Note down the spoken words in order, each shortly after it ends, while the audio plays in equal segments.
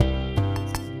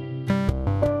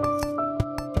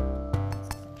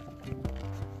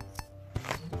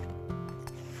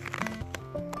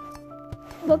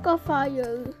Book of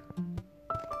Fire,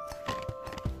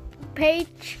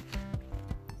 page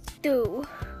 2.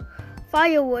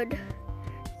 Firewood.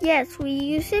 Yes, we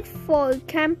use it for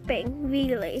camping,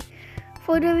 really.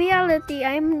 For the reality,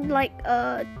 I'm like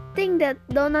a thing that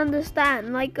don't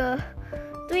understand, like a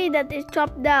tree that is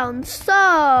chopped down.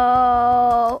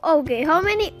 So, okay, how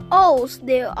many O's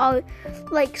there are?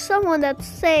 Like someone that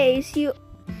says you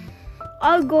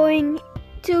are going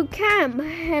to camp,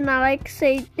 and I like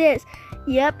say this.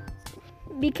 Yep,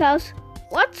 because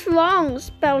what's wrong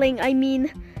spelling? I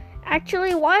mean,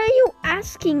 actually, why are you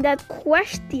asking that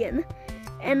question?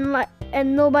 And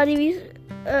nobody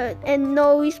and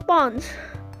no response.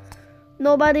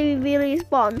 Nobody really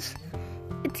responds.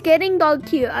 It's getting dark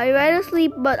here. I rather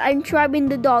sleep, but I'm trapped in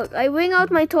the dark. I bring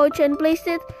out my torch and place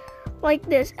it like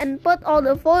this, and put all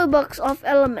the 4 bucks of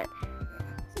element.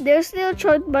 There's still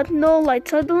short, but no light.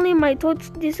 Suddenly, my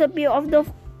torch disappears off the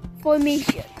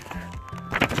formation.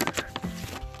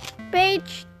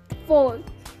 Page 4.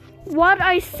 What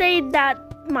I say that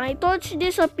my torch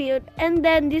disappeared, and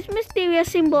then this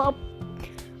mysterious symbol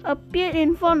appeared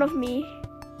in front of me.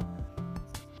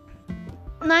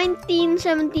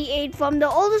 1978, from the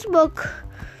oldest book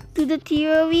to the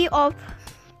theory of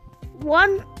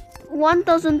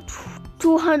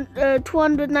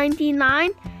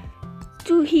 1299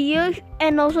 to here,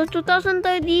 and also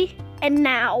 2030 and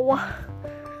now.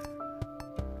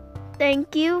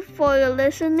 Thank you for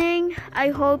listening. I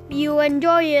hope you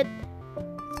enjoy it.